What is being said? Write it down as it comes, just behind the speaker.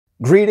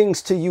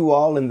Greetings to you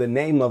all in the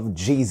name of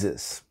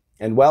Jesus,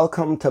 and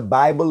welcome to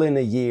Bible in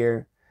a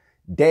Year,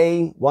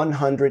 day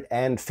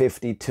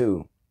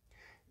 152.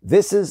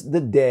 This is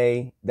the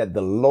day that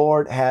the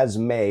Lord has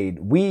made.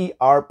 We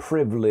are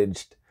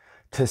privileged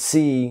to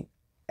see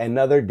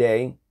another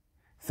day.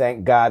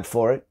 Thank God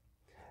for it.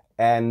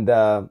 And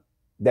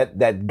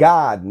that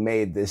God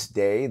made this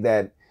day,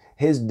 that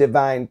His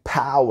divine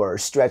power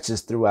stretches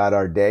throughout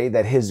our day,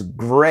 that His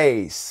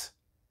grace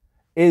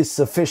is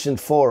sufficient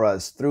for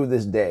us through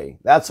this day.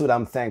 That's what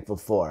I'm thankful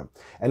for.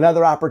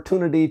 Another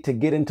opportunity to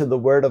get into the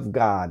Word of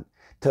God,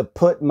 to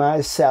put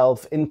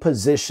myself in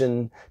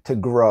position to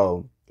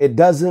grow. It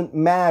doesn't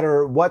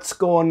matter what's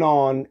going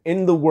on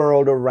in the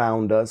world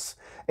around us.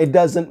 It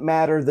doesn't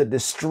matter the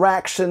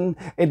distraction.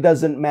 It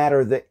doesn't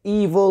matter the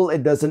evil.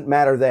 It doesn't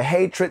matter the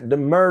hatred, the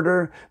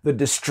murder, the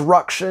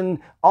destruction,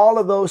 all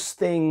of those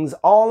things,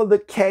 all of the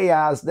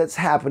chaos that's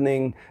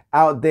happening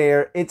out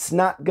there. It's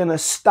not going to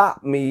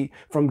stop me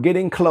from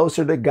getting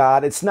closer to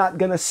God. It's not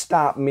going to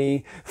stop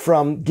me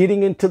from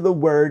getting into the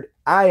Word.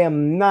 I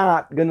am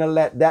not going to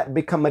let that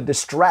become a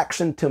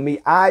distraction to me.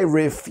 I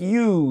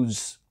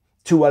refuse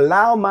to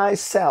allow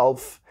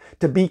myself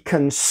to be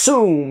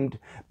consumed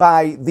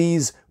by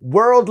these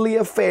worldly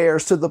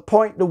affairs to the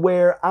point to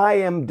where I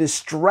am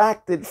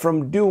distracted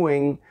from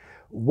doing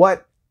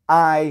what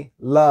I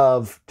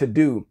love to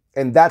do.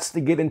 And that's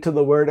to get into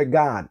the Word of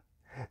God.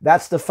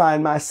 That's to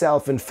find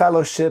myself in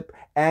fellowship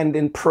and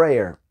in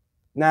prayer.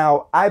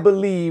 Now, I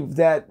believe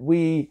that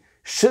we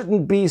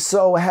shouldn't be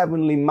so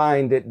heavenly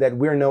minded that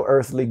we're no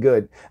earthly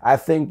good. I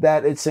think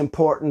that it's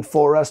important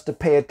for us to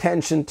pay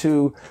attention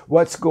to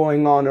what's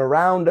going on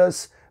around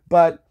us,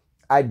 but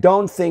I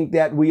don't think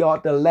that we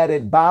ought to let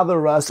it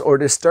bother us or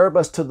disturb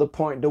us to the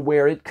point to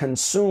where it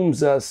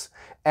consumes us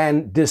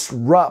and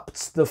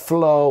disrupts the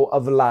flow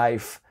of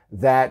life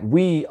that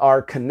we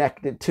are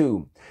connected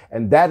to.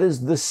 And that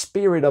is the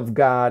Spirit of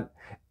God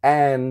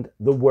and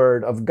the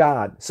Word of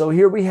God. So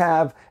here we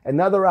have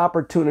another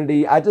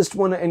opportunity. I just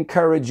want to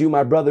encourage you,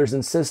 my brothers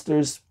and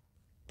sisters,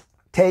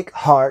 take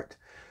heart,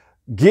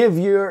 give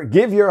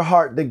your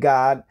heart to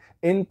God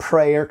in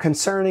prayer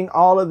concerning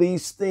all of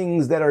these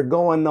things that are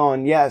going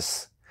on.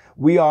 Yes,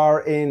 we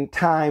are in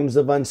times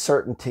of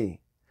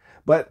uncertainty,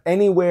 but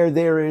anywhere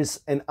there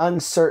is an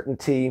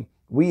uncertainty,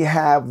 we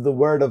have the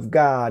Word of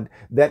God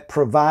that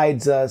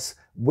provides us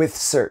with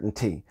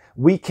certainty.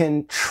 We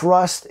can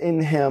trust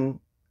in Him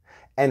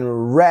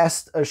and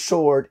rest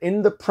assured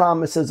in the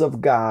promises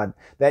of God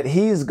that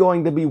He's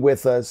going to be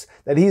with us,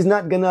 that He's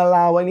not going to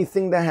allow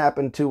anything to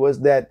happen to us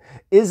that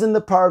isn't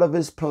a part of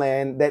His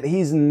plan, that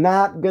He's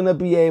not going to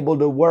be able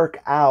to work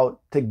out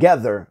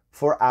together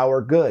for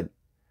our good.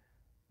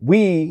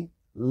 We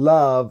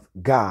love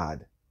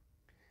God.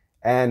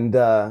 And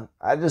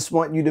I just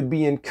want you to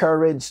be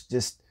encouraged.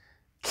 Just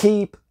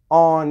keep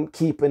on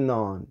keeping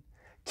on.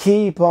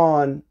 Keep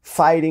on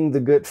fighting the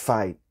good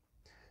fight.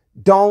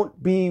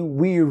 Don't be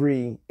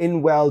weary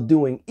in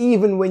well-doing.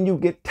 Even when you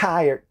get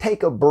tired,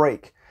 take a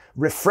break.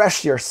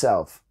 Refresh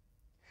yourself.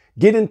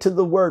 Get into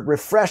the Word.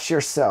 Refresh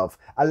yourself.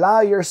 Allow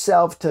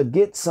yourself to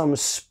get some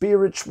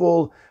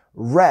spiritual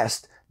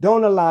rest.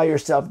 Don't allow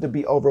yourself to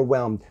be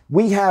overwhelmed.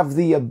 We have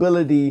the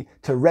ability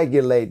to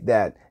regulate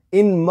that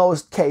in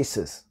most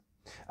cases.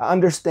 I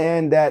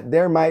understand that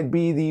there might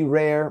be the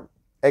rare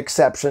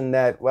exception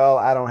that, well,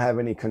 I don't have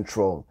any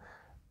control.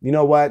 You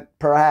know what?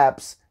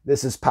 Perhaps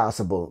this is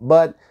possible.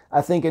 But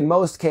I think in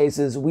most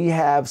cases, we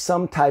have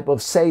some type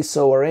of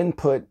say-so or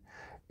input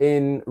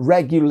in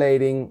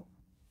regulating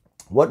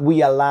what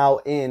we allow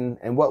in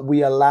and what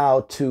we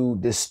allow to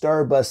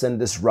disturb us and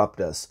disrupt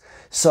us.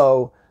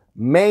 So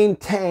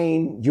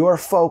maintain your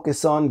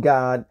focus on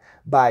God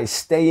by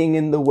staying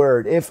in the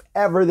Word. If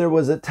ever there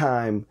was a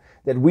time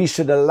that we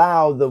should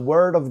allow the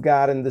Word of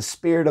God and the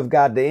Spirit of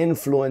God to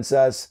influence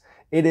us,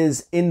 it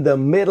is in the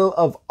middle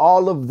of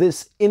all of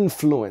this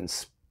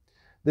influence,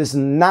 this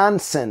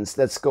nonsense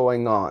that's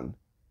going on.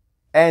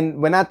 And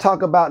when I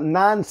talk about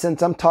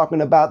nonsense, I'm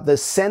talking about the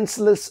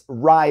senseless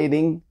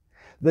rioting,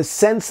 the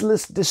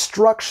senseless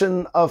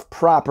destruction of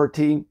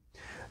property,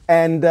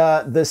 and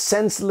the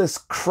senseless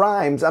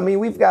crimes. I mean,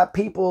 we've got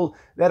people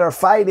that are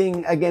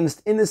fighting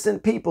against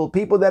innocent people,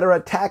 people that are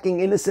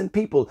attacking innocent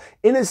people.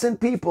 Innocent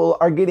people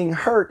are getting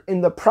hurt in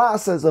the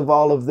process of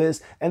all of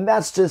this, and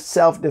that's just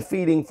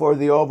self-defeating for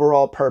the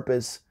overall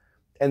purpose,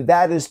 and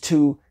that is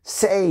to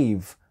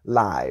save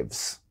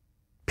lives,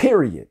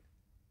 period.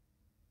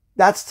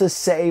 That's to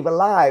save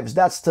lives.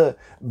 That's to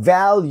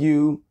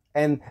value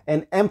and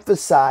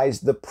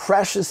emphasize the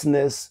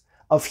preciousness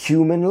of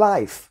human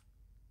life.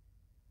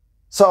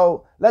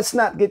 So let's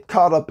not get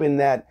caught up in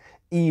that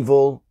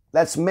evil.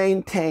 Let's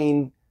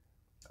maintain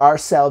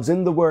ourselves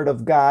in the Word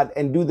of God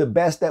and do the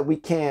best that we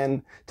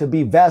can to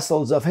be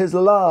vessels of His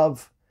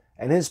love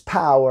and His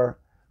power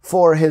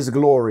for His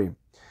glory.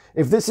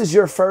 If this is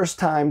your first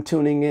time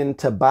tuning in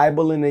to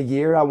Bible in a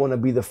Year, I want to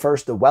be the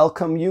first to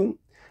welcome you.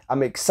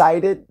 I'm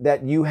excited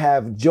that you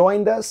have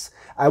joined us.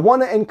 I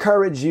want to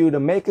encourage you to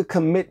make a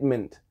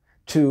commitment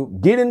to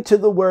get into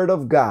the Word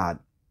of God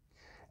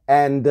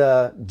and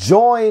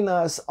join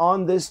us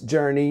on this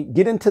journey.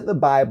 Get into the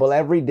Bible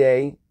every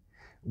day.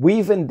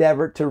 We've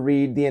endeavored to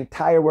read the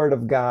entire Word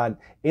of God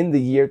in the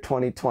year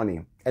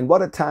 2020. And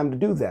what a time to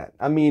do that.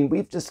 I mean,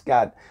 we've just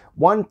got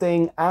one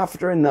thing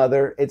after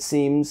another, it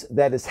seems,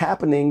 that is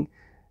happening.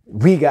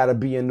 We got to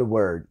be in the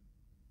Word.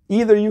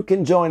 Either you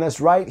can join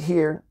us right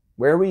here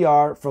where we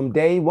are from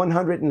day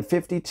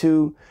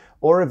 152,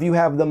 or if you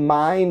have the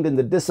mind and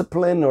the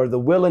discipline or the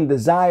will and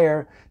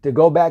desire to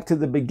go back to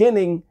the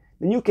beginning,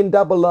 then you can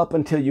double up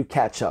until you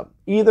catch up.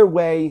 Either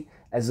way,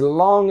 as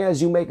long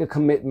as you make a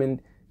commitment,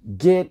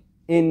 get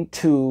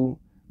into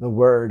the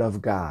Word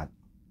of God.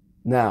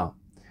 Now,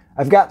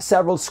 I've got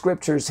several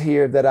scriptures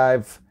here that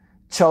I've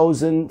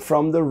chosen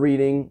from the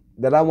reading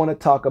that I want to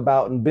talk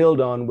about and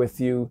build on with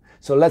you.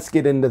 So let's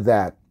get into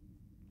that.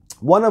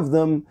 One of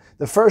them,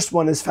 the first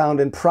one, is found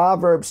in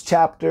Proverbs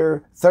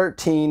chapter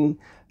 13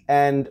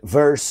 and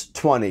verse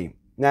 20.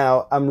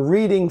 Now, I'm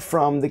reading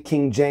from the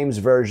King James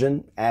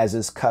Version, as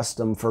is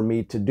custom for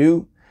me to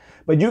do,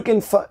 but you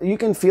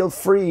can feel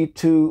free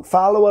to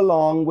follow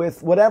along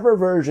with whatever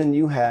version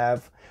you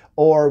have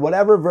or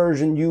whatever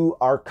version you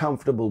are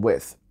comfortable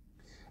with.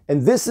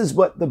 And this is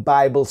what the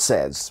Bible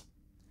says.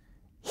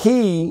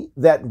 He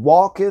that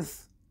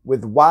walketh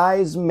with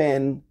wise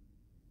men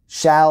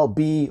shall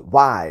be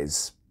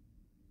wise,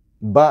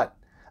 but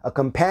a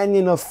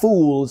companion of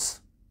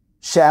fools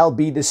shall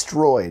be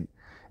destroyed.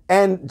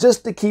 And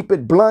just to keep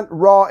it blunt,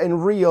 raw,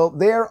 and real,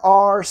 there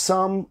are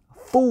some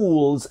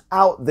fools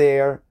out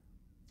there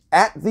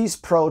at these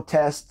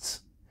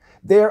protests.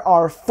 There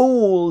are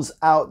fools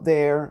out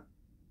there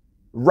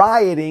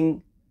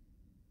rioting.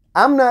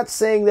 I'm not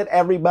saying that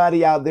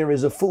everybody out there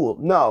is a fool.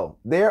 No,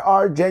 there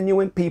are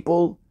genuine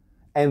people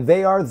and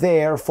they are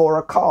there for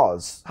a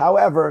cause.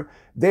 However,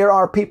 there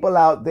are people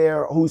out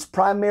there whose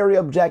primary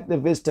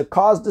objective is to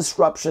cause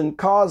disruption,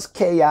 cause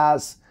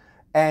chaos,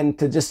 and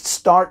to just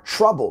start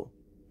trouble.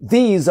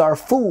 These are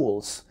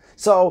fools.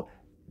 So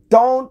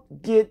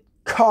don't get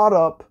caught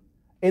up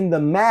in the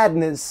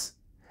madness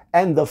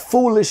and the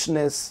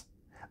foolishness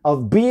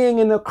of being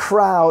in a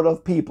crowd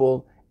of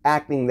people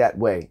acting that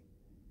way.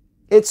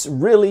 It's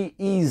really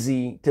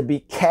easy to be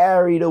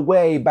carried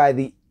away by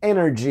the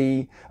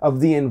energy of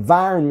the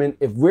environment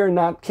if we're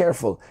not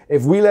careful.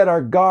 If we let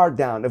our guard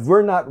down, if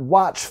we're not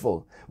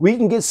watchful, we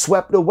can get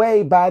swept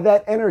away by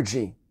that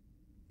energy.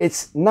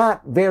 It's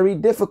not very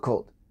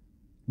difficult.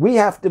 We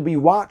have to be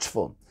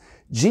watchful.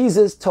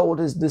 Jesus told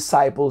his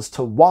disciples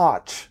to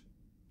watch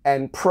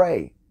and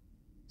pray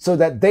so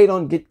that they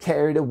don't get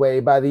carried away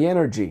by the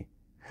energy.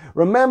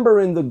 Remember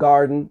in the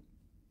Garden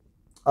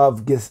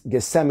of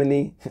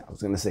Gethsemane, I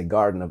was going to say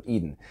Garden of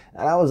Eden,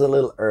 and I was a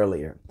little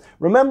earlier.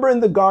 Remember in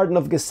the Garden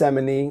of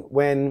Gethsemane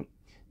when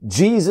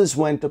Jesus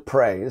went to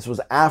pray. This was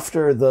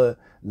after the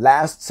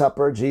Last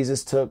Supper.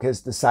 Jesus took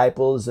his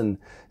disciples and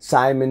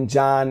Simon,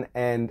 John,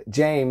 and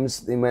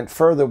James. They went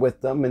further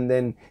with them, and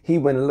then he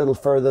went a little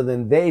further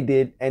than they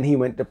did, and he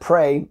went to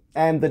pray,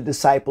 and the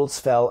disciples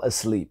fell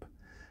asleep.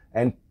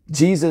 And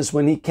Jesus,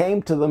 when he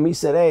came to them, he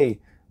said, "Hey,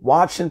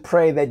 watch and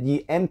pray that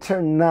ye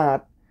enter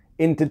not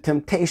into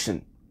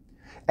temptation."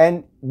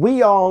 And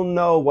we all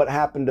know what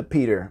happened to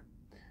Peter.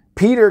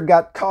 Peter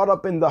got caught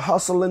up in the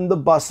hustle and the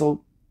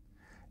bustle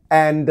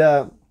and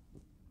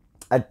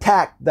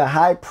attacked the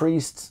high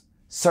priest's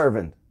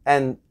servant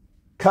and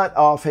cut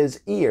off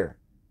his ear.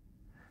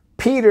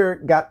 Peter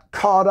got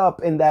caught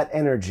up in that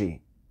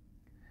energy.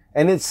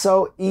 And it's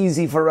so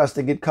easy for us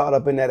to get caught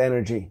up in that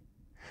energy.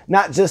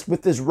 Not just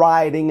with this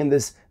rioting and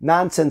this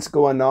nonsense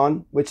going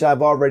on, which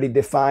I've already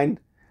defined,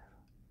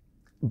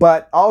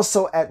 but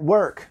also at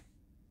work.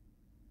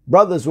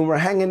 Brothers, when we're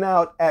hanging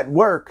out at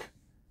work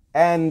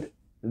and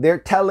they're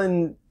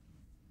telling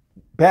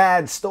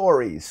bad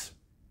stories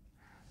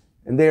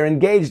and they're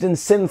engaged in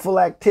sinful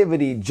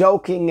activity,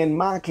 joking and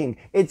mocking,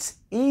 it's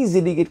easy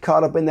to get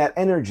caught up in that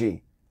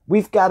energy.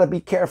 We've got to be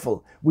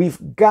careful.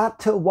 We've got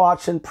to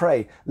watch and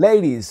pray.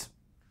 Ladies,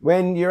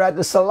 when you're at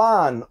the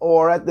salon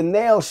or at the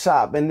nail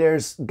shop and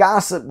there's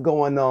gossip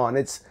going on,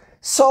 it's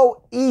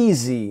so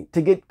easy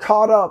to get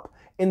caught up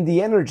in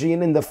the energy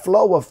and in the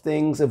flow of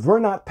things if we're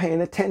not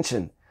paying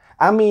attention.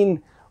 I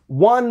mean,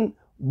 one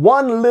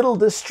little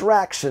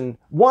distraction,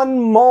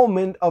 one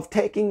moment of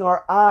taking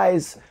our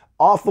eyes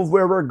off of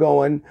where we're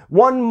going,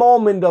 one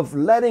moment of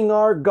letting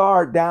our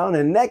guard down,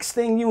 and next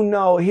thing you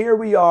know, here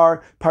we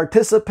are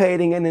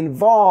participating and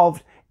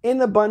involved in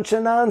a bunch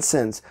of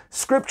nonsense.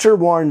 Scripture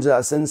warns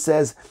us and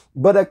says,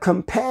 "But a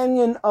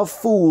companion of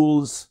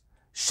fools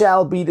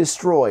shall be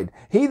destroyed.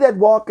 He that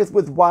walketh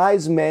with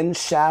wise men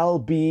shall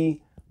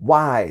be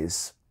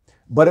wise,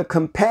 but a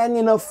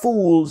companion of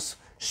fools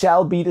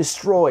shall be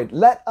destroyed."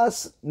 Let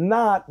us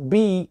not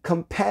be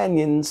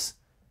companions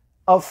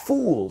of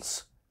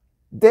fools.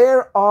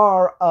 There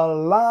are a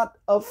lot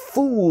of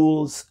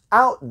fools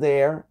out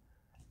there,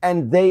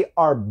 and they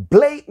are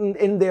blatant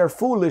in their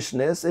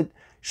foolishness. It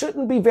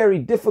shouldn't be very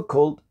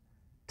difficult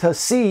to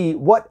see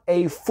what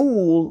a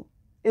fool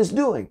is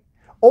doing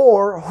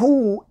or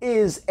who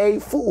is a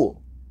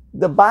fool.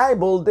 The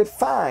Bible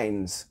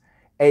defines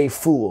a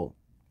fool.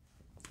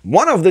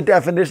 One of the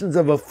definitions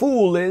of a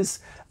fool is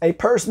a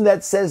person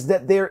that says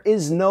that there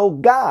is no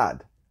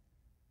God.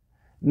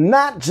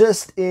 Not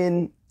just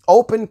in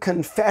open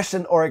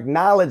confession or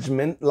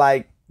acknowledgement,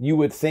 like you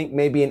would think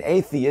maybe an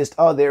atheist,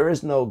 oh, there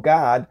is no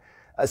God.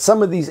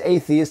 Some of these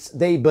atheists,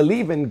 they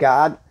believe in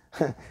God.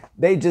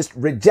 They just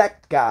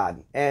reject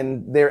God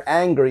and they're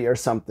angry or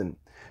something.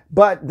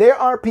 But there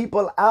are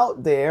people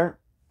out there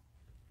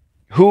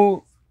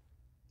who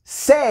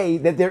say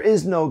that there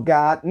is no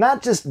God,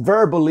 not just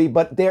verbally,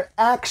 but their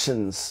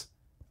actions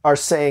are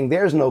saying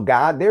there's no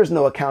God, there's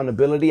no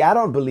accountability, I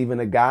don't believe in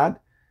a God.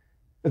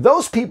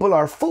 Those people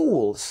are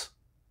fools.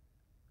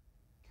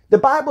 The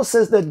Bible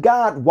says that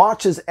God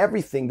watches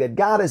everything, that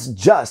God is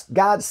just,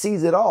 God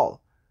sees it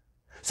all.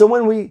 So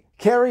when we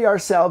carry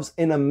ourselves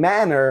in a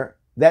manner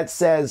that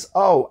says,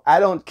 oh, I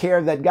don't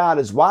care that God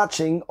is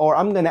watching, or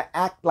I'm going to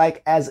act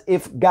like as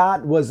if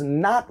God was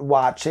not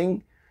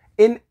watching,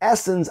 in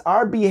essence,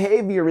 our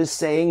behavior is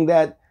saying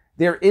that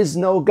there is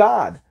no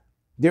God.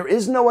 There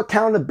is no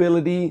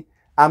accountability.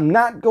 I'm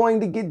not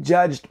going to get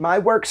judged. My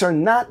works are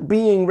not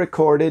being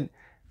recorded.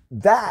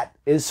 That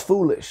is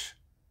foolish.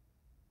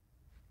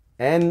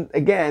 And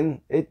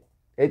again,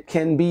 it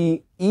can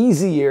be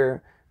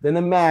easier than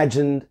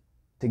imagined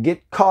to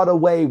get caught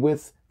away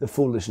with the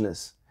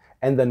foolishness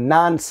and the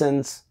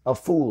nonsense of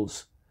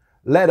fools.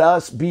 Let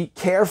us be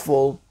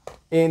careful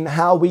in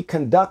how we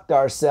conduct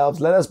ourselves.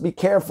 Let us be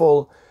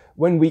careful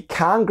when we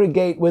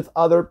congregate with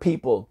other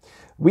people.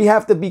 We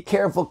have to be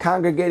careful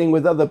congregating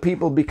with other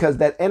people because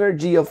that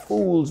energy of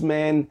fools,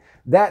 man,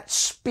 that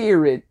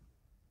spirit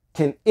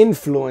can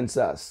influence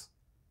us.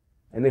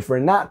 And if we're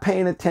not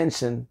paying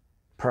attention,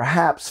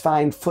 perhaps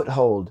find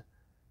foothold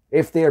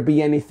if there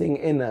be anything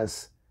in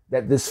us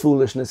that this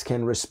foolishness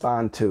can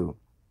respond to.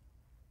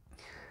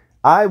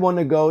 I want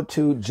to go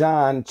to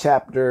John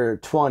chapter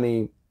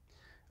 20,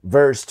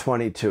 verse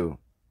 22.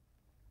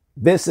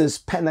 This is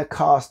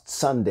Pentecost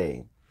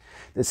Sunday.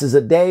 This is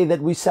a day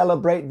that we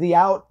celebrate the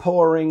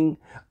outpouring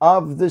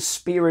of the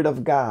Spirit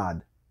of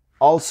God,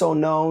 also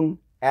known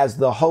as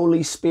the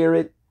Holy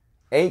Spirit,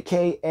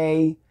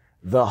 aka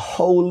the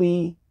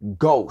Holy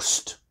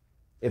Ghost,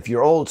 if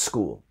you're old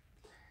school.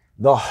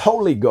 The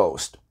Holy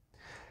Ghost.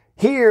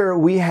 Here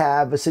we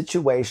have a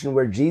situation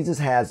where Jesus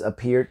has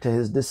appeared to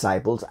his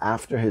disciples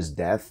after his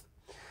death.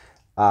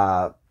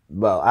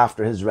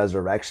 After his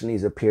resurrection,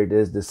 he's appeared to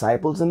his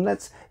disciples. And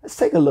let's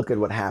take a look at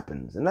what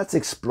happens. And let's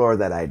explore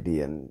that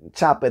idea and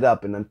chop it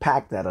up and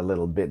unpack that a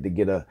little bit to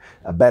get a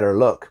better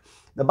look.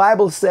 The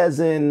Bible says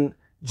in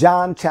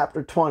John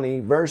chapter 20,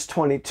 verse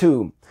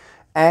 22,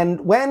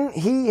 and when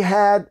he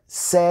had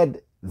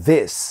said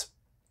this,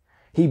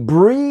 he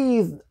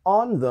breathed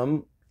on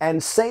them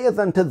and saith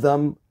unto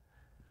them,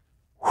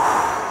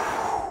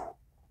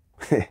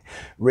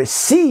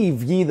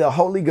 receive ye the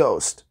Holy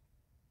Ghost.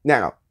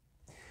 Now,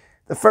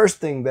 the first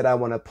thing that I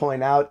want to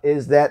point out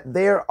is that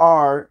there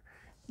are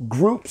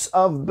groups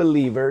of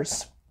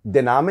believers,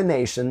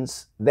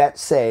 denominations, that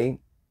say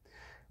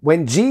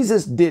when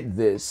Jesus did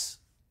this,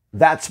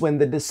 that's when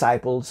the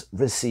disciples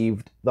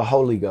received the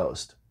Holy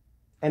Ghost.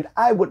 And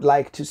I would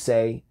like to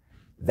say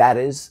that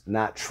is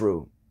not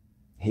true.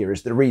 Here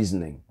is the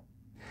reasoning.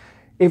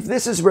 If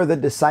this is where the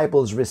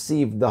disciples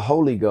received the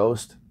Holy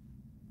Ghost,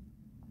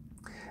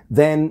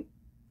 then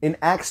in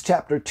Acts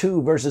chapter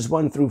 2, verses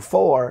 1 through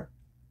 4,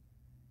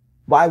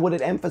 why would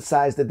it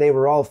emphasize that they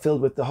were all filled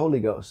with the Holy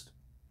Ghost?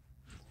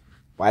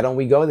 Why don't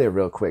we go there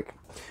real quick?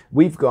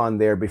 We've gone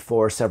there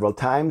before several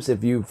times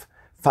if you've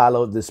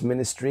followed this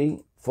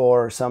ministry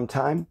for some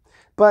time.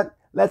 But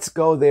let's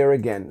go there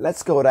again.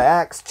 Let's go to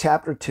Acts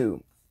chapter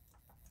 2.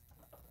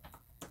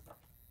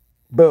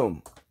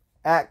 Boom.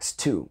 Acts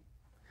 2.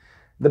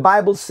 The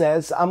Bible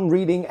says, I'm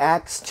reading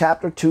Acts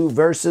chapter 2,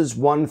 verses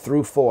 1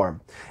 through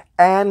 4.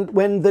 And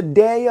when the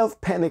day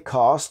of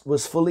Pentecost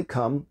was fully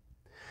come,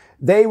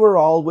 they were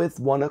all with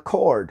one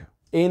accord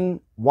in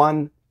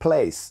one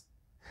place.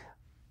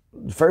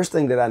 The first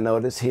thing that I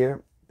notice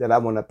here that I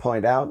want to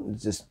point out, it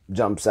just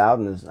jumps out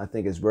and I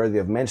think is worthy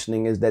of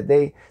mentioning, is that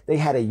they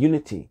had a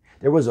unity.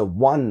 There was a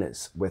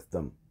oneness with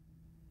them.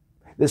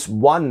 This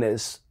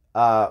oneness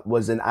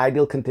was an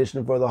ideal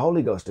condition for the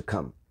Holy Ghost to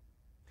come.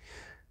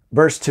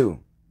 Verse 2.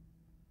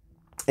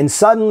 And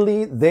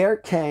suddenly there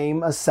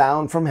came a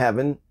sound from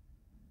heaven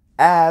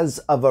as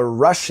of a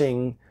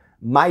rushing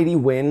mighty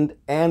wind,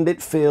 and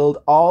it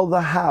filled all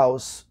the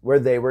house where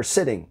they were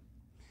sitting.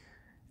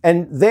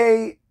 And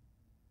there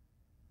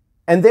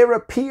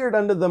appeared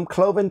unto them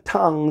cloven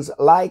tongues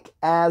like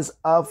as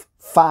of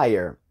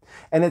fire,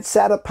 and it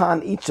sat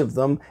upon each of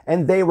them,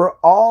 and they were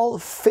all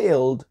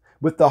filled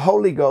with the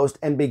Holy Ghost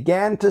and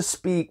began to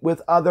speak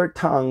with other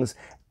tongues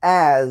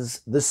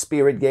as the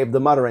Spirit gave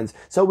them utterance.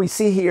 So we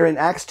see here in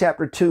Acts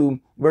chapter 2,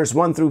 verse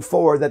 1 through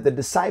 4, that the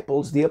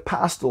disciples, the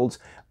apostles,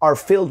 are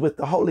filled with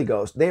the Holy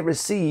Ghost. They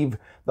receive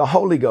the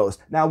Holy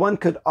Ghost. Now, one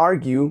could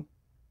argue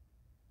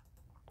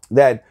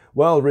that,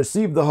 well,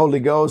 receive the Holy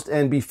Ghost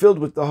and be filled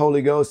with the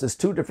Holy Ghost is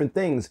two different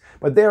things.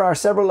 But there are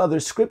several other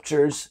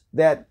scriptures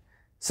that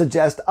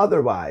suggest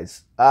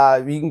otherwise.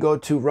 You can go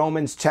to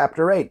Romans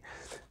chapter 8.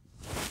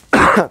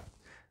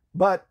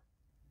 But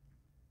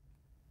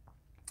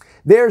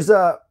there's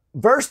a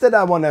verse that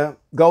I want to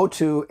go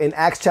to in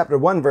Acts chapter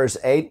 1, verse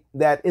 8,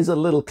 that is a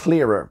little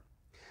clearer.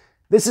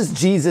 This is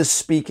Jesus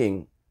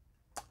speaking.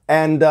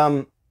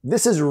 And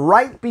this is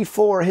right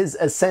before his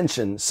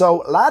ascension.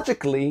 So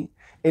logically,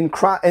 in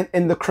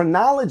the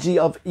chronology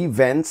of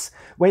events,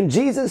 when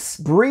Jesus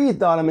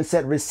breathed on him and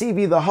said, "Receive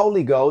ye the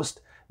Holy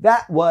Ghost,"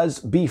 that was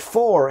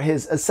before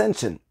his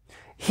ascension.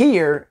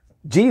 Here,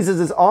 Jesus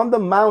is on the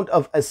Mount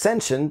of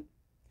Ascension,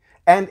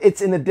 and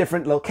it's in a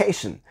different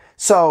location.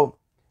 So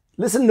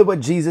listen to what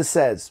Jesus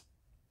says.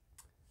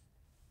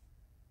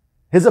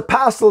 His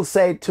apostles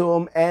say to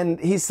him, and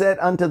he said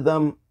unto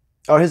them,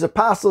 or his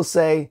apostles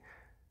say,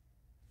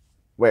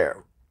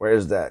 where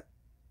is that?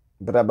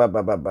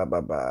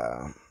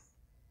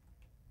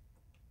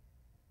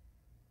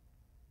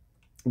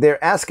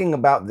 They're asking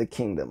about the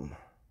kingdom.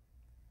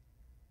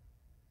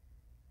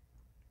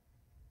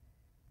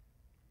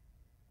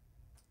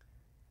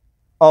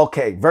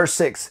 Okay, verse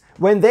 6.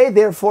 When they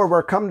therefore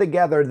were come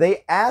together,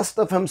 they asked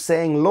of him,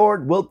 saying,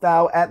 Lord, wilt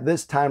thou at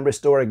this time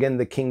restore again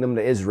the kingdom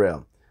to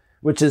Israel?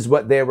 Which is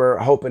what they were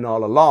hoping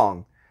all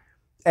along.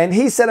 And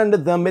he said unto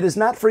them, It is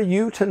not for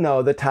you to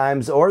know the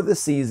times or the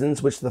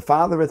seasons which the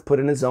Father hath put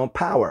in his own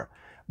power.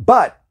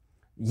 But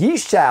ye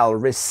shall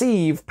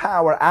receive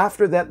power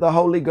after that the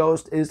Holy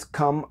Ghost is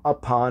come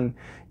upon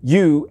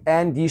you,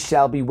 and ye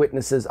shall be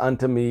witnesses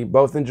unto me,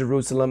 both in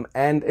Jerusalem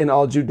and in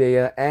all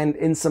Judea and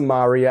in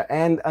Samaria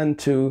and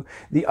unto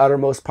the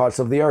uttermost parts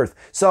of the earth.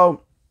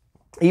 So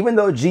even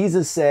though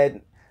Jesus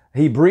said,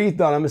 he breathed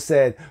on them and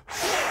said,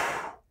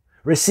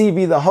 receive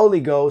ye the Holy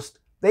Ghost,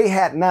 they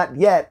had not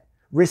yet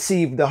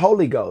received the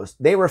Holy Ghost.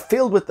 They were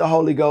filled with the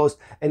Holy Ghost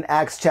in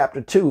Acts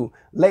chapter 2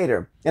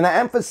 later. And I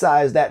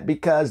emphasize that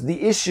because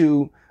the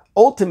issue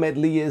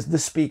ultimately is the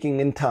speaking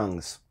in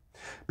tongues.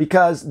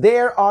 Because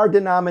there are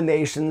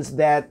denominations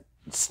that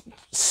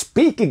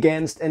speak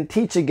against and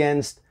teach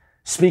against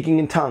speaking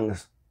in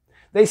tongues.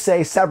 They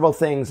say several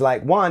things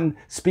like, one,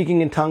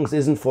 speaking in tongues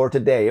isn't for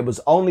today. It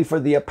was only for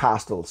the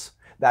apostles.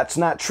 That's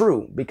not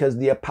true, because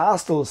the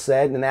apostles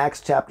said in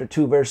Acts chapter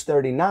 2, verse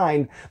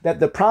 39, that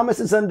the promise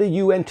is unto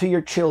you and to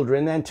your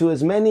children and to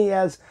as many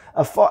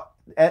afar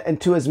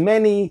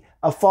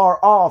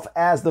off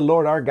as the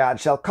Lord our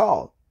God shall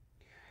call.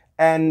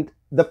 And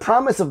the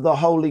promise of the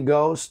Holy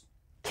Ghost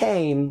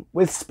came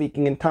with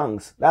speaking in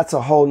tongues. That's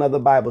a whole nother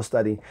Bible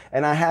study.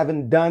 And I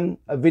haven't done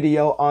a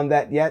video on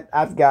that yet.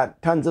 I've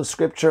got tons of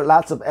scripture,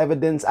 lots of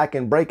evidence. I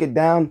can break it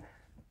down.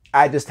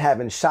 I just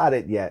haven't shot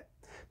it yet.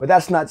 But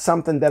that's not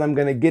something that I'm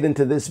going to get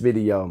into this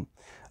video.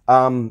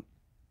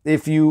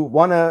 If you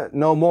want to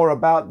know more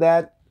about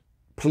that,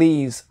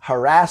 please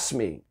harass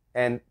me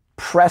and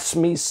press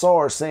me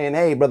sore saying,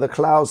 hey, Brother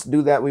Klaus,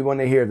 do that. We want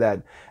to hear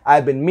that.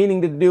 I've been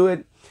meaning to do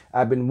it.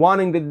 I've been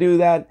wanting to do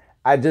that.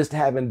 I just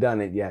haven't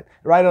done it yet,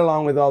 right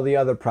along with all the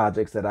other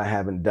projects that I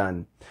haven't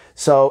done.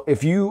 So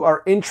if you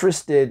are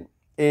interested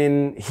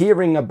in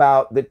hearing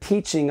about the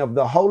teaching of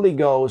the Holy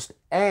Ghost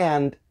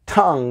and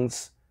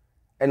tongues,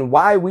 and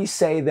why we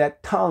say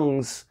that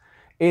tongues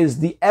is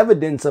the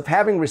evidence of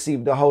having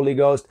received the Holy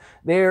Ghost,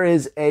 there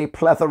is a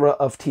plethora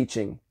of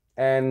teaching.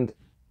 And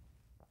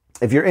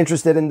if you're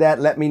interested in that,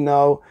 let me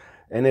know.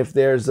 And if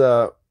there's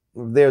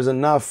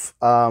enough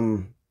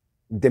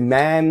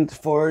demand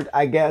for it,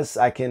 I guess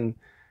I can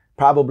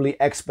probably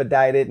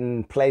expedite it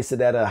and place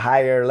it at a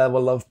higher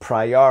level of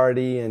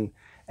priority and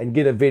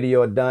get a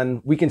video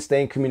done. We can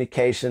stay in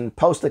communication,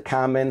 post a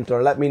comment,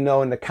 or let me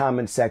know in the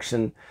comment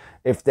section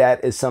if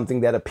that is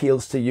something that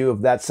appeals to you, if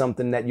that's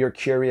something that you're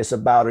curious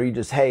about, or you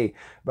just, hey,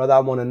 brother, I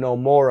want to know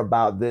more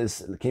about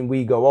this. Can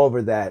we go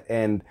over that?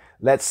 And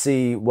let's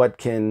see what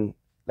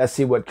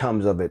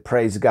comes of it.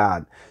 Praise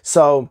God.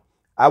 So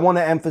I want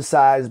to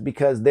emphasize,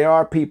 because there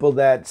are people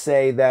that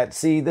say that,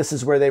 see, this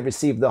is where they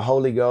received the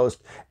Holy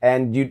Ghost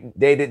and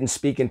they didn't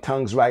speak in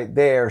tongues right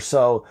there.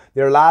 So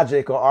their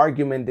logic or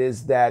argument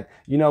is that,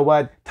 you know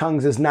what,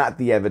 tongues is not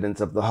the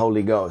evidence of the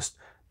Holy Ghost.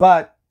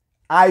 But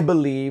I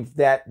believe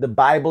that the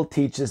Bible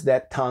teaches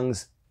that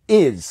tongues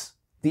is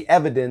the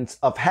evidence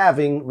of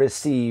having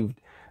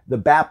received the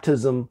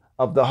baptism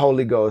of the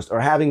Holy Ghost, or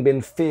having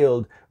been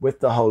filled with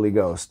the Holy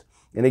Ghost.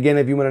 And again,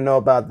 if you want to know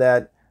about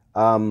that,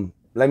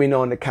 let me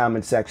know in the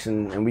comment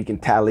section and we can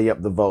tally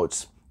up the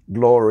votes.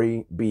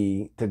 Glory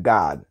be to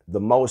God, the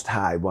Most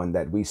High One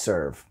that we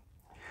serve.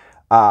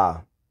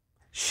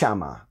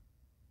 Shama.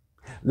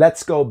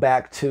 Let's go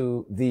back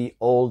to the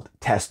Old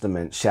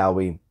Testament, shall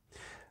we?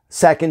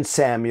 2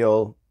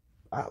 Samuel.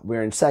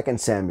 We're in 2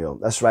 Samuel.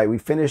 That's right. We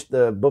finished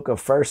the book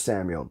of 1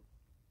 Samuel.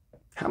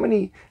 How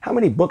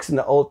many books in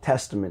the Old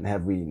Testament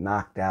have we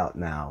knocked out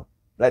now?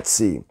 Let's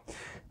see.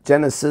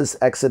 Genesis,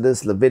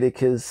 Exodus,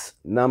 Leviticus,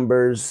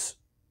 Numbers,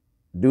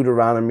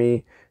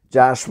 Deuteronomy,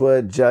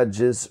 Joshua,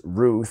 Judges,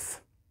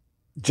 Ruth,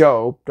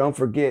 Job. Don't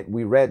forget,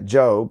 we read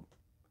Job,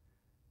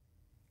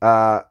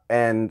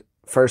 and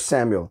 1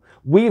 Samuel.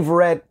 We've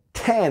read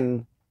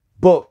 10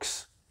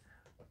 books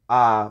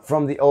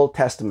from the Old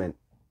Testament.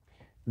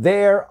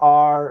 There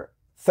are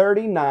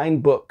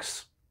 39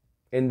 books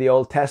in the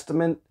Old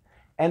Testament,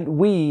 and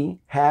we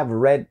have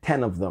read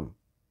 10 of them.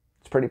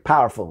 It's pretty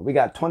powerful. We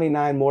got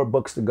 29 more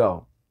books to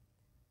go.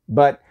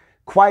 But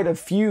quite a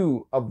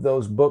few of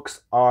those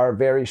books are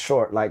very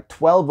short. Like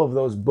 12 of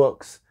those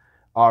books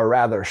are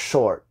rather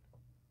short.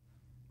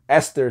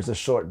 Esther's a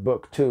short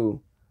book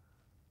too.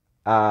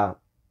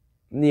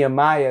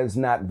 Nehemiah is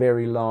not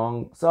very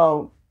long.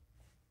 So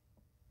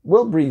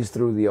we'll breeze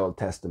through the Old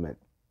Testament.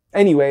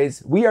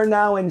 Anyways, we are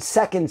now in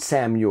 2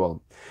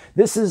 Samuel.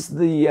 This is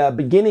the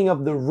beginning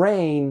of the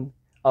reign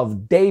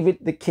of David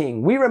the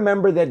king. We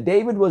remember that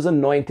David was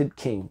anointed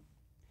king,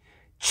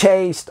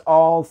 chased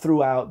all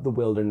throughout the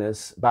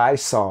wilderness by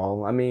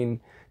Saul. I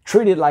mean,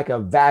 treated like a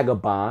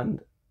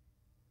vagabond,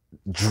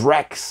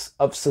 dregs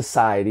of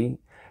society,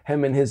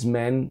 him and his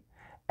men.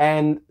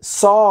 And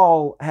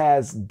Saul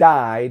has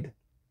died,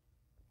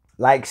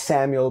 like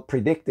Samuel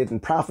predicted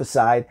and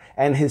prophesied,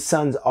 and his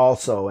sons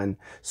also. And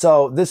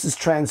so this is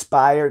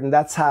transpired, and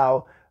that's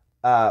how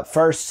 1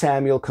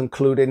 Samuel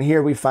concluded. And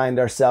here we find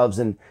ourselves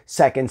in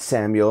 2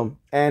 Samuel.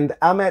 And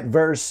I'm at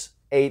verse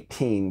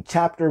 18,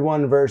 chapter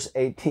 1, verse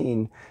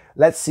 18.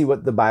 Let's see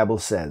what the Bible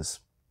says.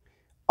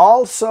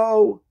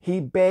 Also, he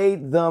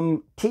bade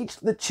them teach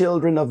the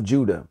children of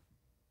Judah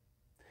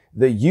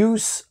the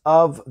use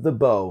of the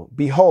bow.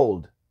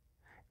 Behold,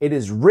 it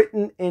is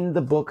written in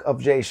the book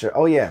of Jasher.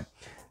 Oh yeah.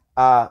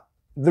 The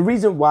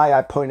reason why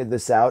I pointed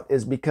this out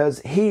is because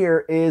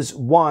here is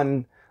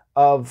one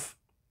of,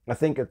 I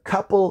think, a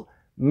couple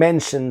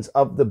mentions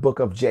of the book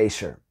of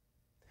Jasher.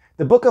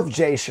 The book of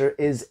Jasher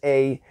is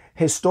a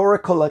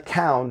historical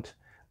account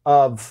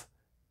of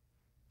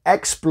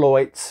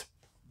exploits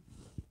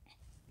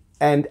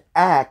and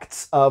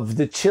acts of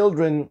the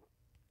children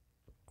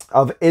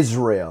of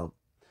Israel.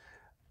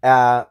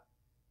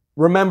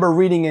 Remember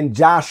reading in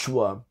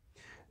Joshua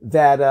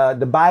that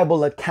the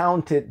Bible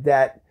accounted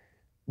that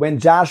when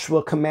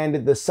Joshua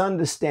commanded the sun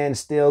to stand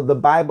still, the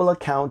Bible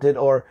accounted,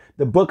 or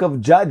the book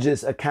of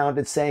Judges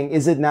accounted, saying,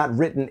 is it not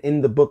written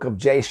in the book of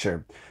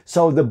Jasher?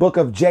 So the book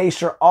of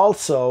Jasher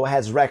also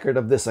has record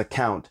of this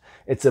account.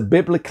 It's a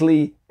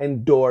biblically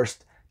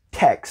endorsed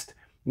text.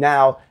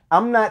 Now,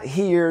 I'm not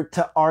here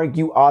to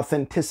argue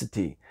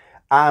authenticity.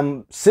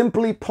 I'm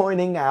simply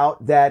pointing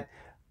out that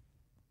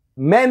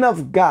men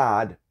of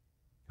God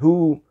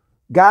who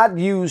God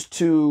used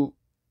to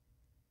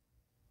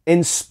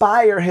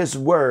inspire his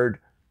word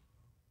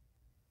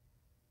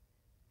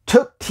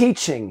took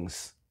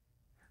teachings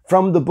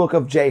from the book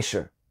of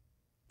Jasher.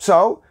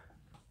 So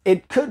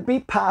it could be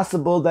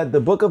possible that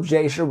the book of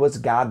Jasher was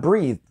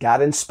God-breathed,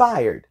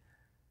 God-inspired.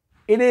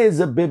 It is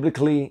a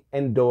biblically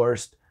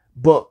endorsed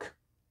book,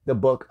 the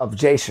book of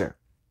Jasher.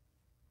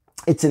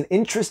 It's an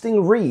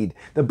interesting read.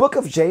 The book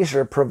of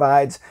Jasher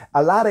provides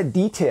a lot of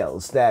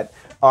details that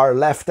are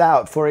left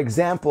out. For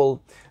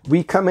example,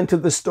 we come into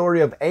the story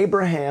of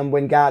Abraham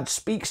when God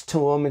speaks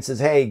to him and says,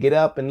 hey, get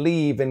up and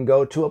leave and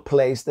go to a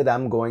place that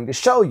I'm going to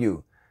show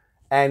you.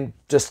 And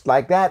just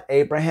like that,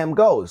 Abraham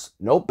goes.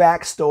 No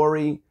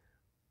backstory.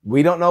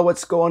 We don't know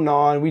what's going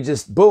on. We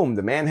just, boom,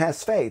 the man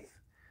has faith.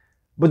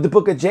 But the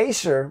book of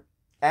Jasher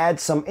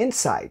adds some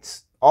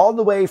insights all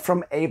the way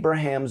from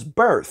Abraham's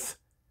birth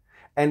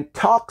and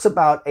talks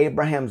about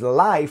Abraham's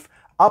life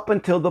up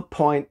until the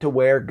point to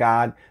where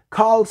God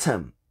calls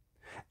him.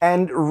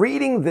 And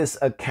reading this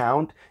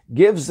account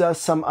gives us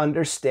some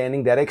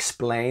understanding that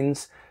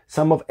explains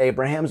some of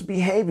Abraham's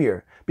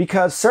behavior.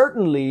 Because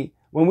certainly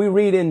when we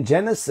read in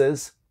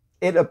Genesis,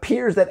 it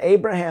appears that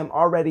Abraham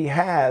already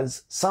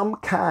has some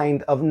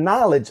kind of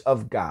knowledge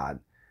of God.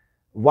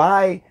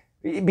 Why?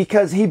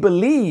 Because he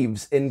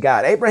believes in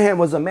God. Abraham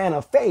was a man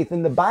of faith,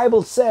 and the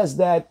Bible says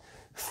that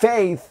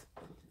faith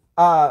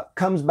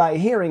comes by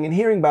hearing, and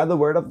hearing by the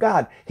word of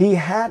God. He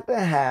had to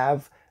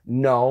have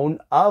known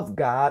of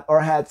God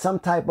or had some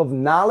type of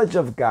knowledge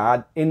of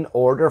God in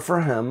order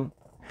for him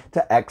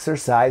to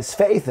exercise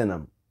faith in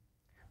him.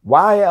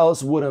 Why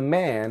else would a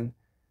man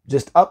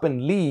just up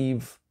and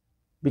leave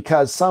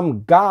because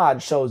some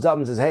God shows up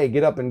and says, hey,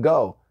 get up and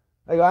go?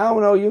 I go, I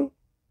don't know you.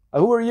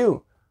 Who are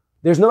you?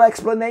 There's no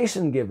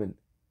explanation given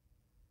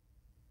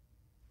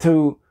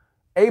to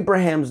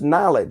Abraham's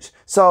knowledge.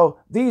 So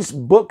these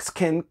books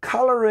can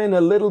color in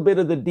a little bit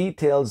of the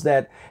details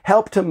that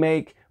help to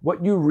make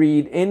what you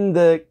read in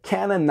the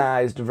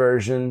canonized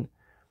version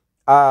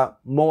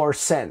more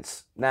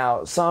sense.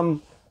 Now,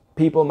 some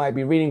people might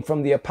be reading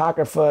from the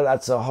Apocrypha.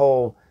 That's a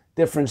whole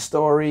different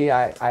story.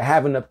 I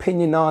have an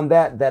opinion on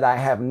that I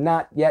have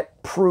not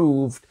yet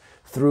proved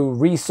through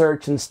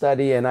research and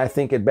study, and I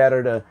think it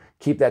better to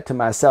keep that to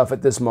myself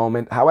at this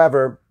moment.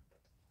 However,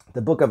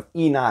 the book of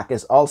Enoch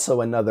is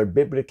also another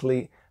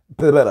biblically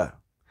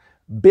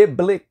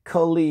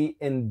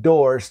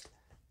endorsed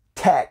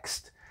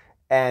text,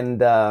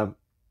 and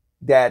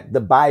that the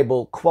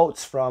Bible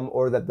quotes from,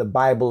 or that the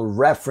Bible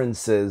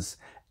references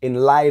in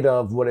light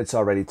of what it's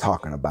already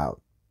talking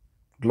about.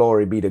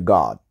 Glory be to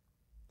God.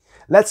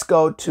 Let's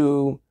go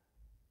to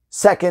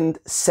 2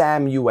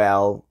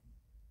 Samuel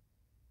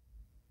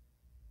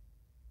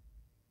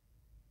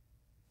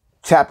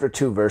chapter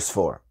 2, verse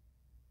 4.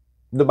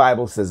 The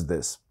Bible says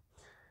this: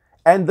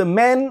 And the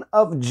men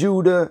of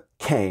Judah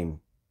came,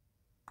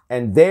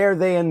 and there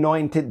they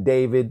anointed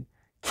David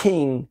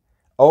king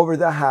over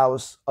the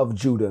house of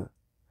Judah.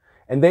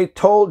 And they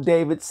told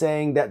David,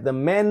 saying that the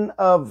men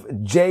of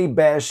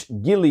Jabesh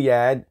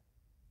Gilead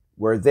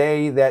were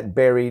they that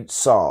buried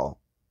Saul.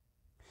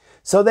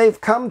 So they've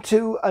come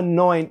to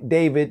anoint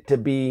David to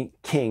be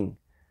king.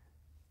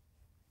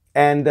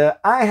 And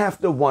I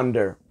have to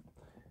wonder,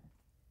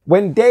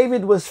 when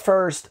David was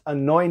first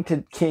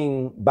anointed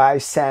king by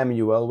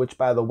Samuel, which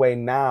by the way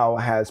now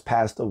has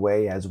passed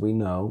away as we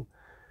know,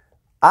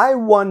 I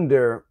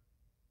wonder,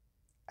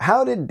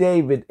 how did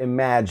David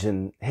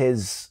imagine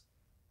his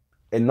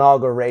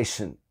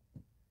inauguration?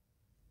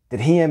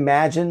 Did he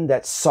imagine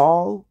that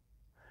Saul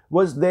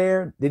was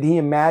there? Did he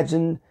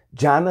imagine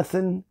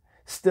Jonathan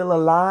still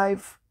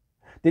alive?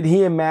 Did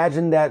he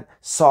imagine that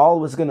Saul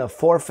was going to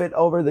forfeit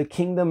over the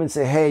kingdom and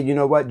say, hey, you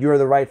know what? You're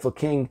the rightful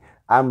king.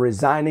 I'm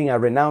resigning. I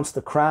renounce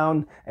the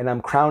crown and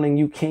I'm crowning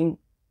you king.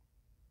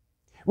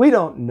 We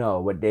don't know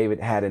what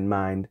David had in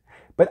mind,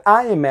 but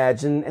I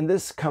imagine, and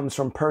this comes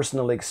from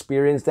personal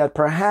experience, that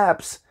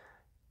perhaps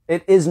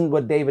it isn't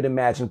what David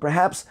imagined.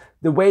 Perhaps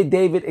the way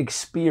David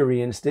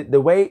experienced it,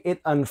 the way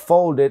it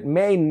unfolded,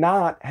 may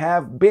not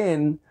have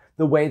been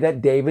the way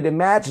that David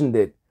imagined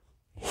it.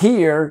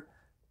 Here,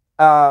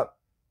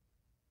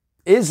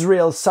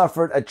 Israel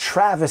suffered a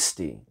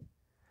travesty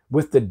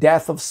with the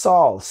death of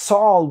Saul.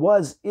 Saul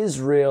was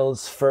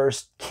Israel's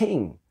first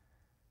king.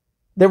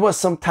 There was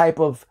some type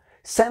of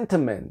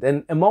sentiment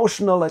and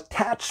emotional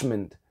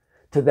attachment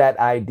to that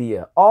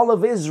idea. All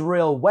of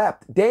Israel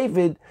wept.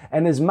 David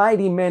and his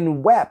mighty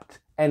men wept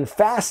and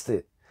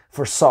fasted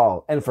for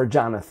Saul and for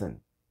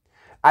Jonathan.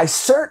 I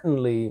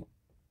certainly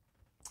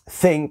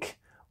think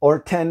or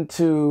tend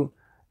to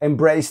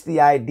embrace the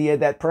idea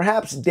that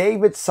perhaps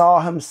David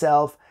saw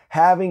himself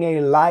having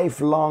a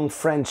lifelong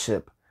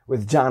friendship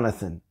with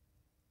Jonathan.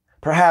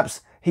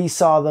 Perhaps he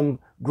saw them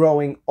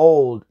growing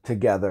old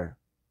together.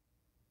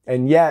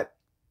 And yet,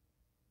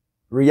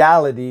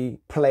 reality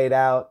played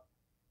out,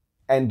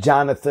 and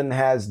Jonathan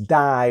has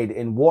died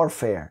in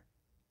warfare.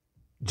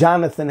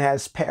 Jonathan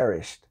has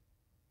perished.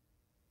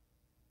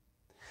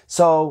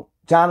 So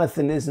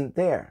Jonathan isn't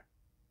there.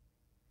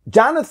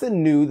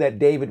 Jonathan knew that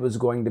David was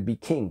going to be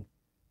king,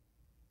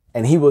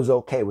 and he was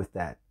okay with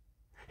that.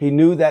 He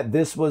knew that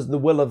this was the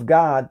will of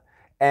God,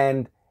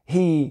 and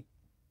he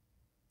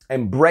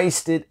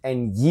embraced it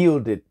and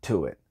yielded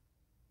to it,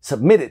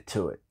 submitted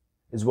to it,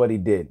 is what he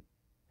did.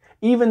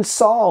 Even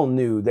Saul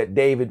knew that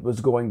David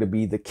was going to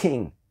be the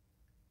king.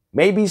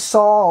 Maybe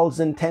Saul's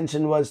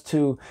intention was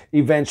to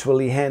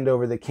eventually hand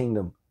over the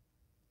kingdom,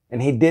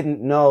 and he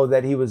didn't know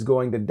that he was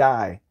going to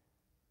die.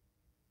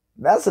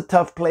 That's a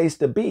tough place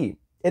to be.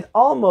 It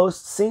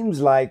almost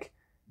seems like,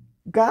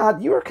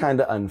 God, you were kind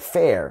of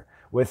unfair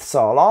with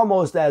Saul,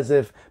 almost as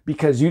if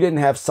because you didn't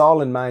have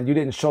Saul in mind, you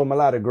didn't show him a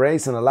lot of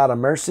grace and a lot of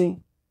mercy.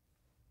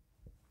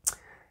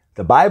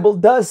 The Bible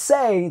does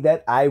say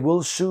that I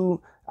will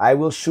shew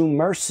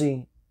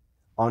mercy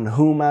on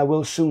whom I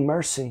will shew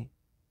mercy.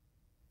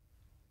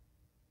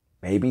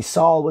 Maybe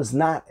Saul was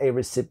not a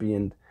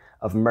recipient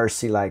of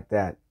mercy like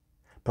that.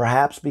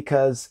 Perhaps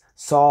because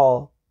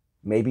Saul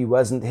maybe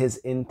wasn't his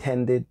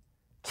intended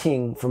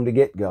king from the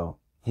get-go.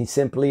 He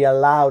simply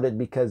allowed it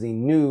because he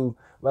knew,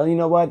 well, you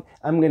know what?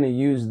 I'm going to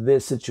use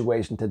this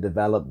situation to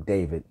develop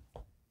David.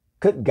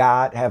 Could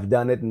God have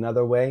done it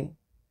another way?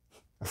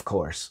 Of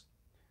course.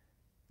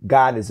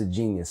 God is a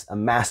genius, a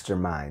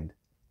mastermind.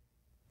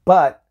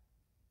 But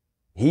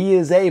he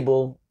is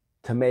able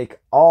to make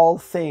all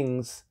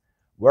things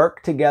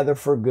work together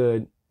for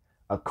good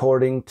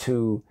according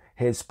to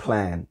his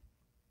plan.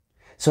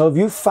 So if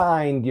you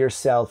find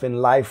yourself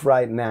in life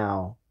right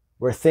now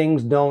where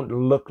things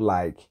don't look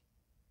like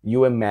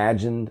you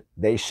imagined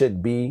they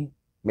should be,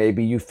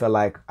 maybe you feel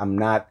like I'm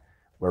not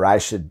where I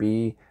should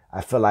be,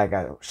 I feel like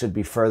I should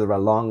be further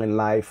along in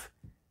life,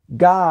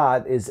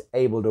 God is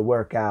able to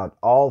work out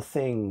all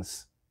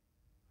things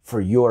for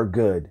your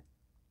good.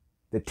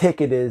 The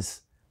ticket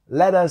is,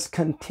 let us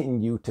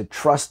continue to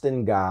trust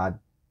in God,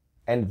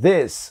 and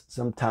this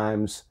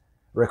sometimes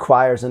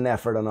requires an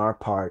effort on our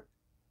part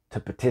to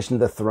petition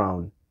the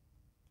throne.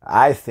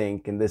 I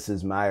think, and this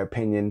is my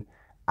opinion,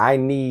 I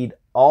need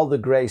all the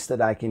grace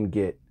that I can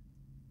get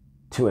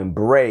to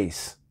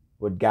embrace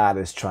what God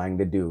is trying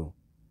to do.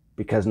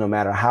 Because no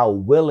matter how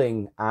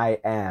willing I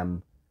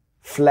am,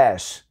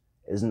 flesh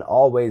isn't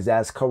always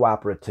as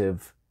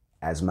cooperative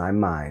as my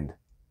mind.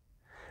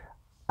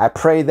 I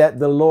pray that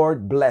the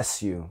Lord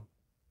bless you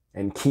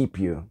and keep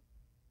you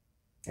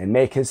and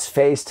make his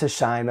face to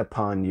shine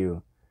upon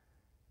you.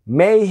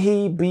 May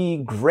he be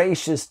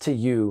gracious to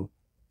you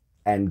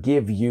and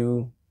give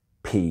you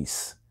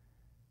peace.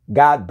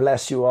 God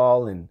bless you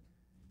all, and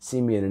see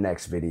me in the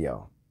next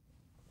video.